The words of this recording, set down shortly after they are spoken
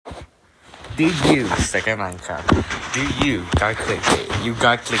Do you second Minecraft? Do you got clickbait? You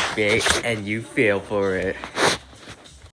got clickbait and you feel for it.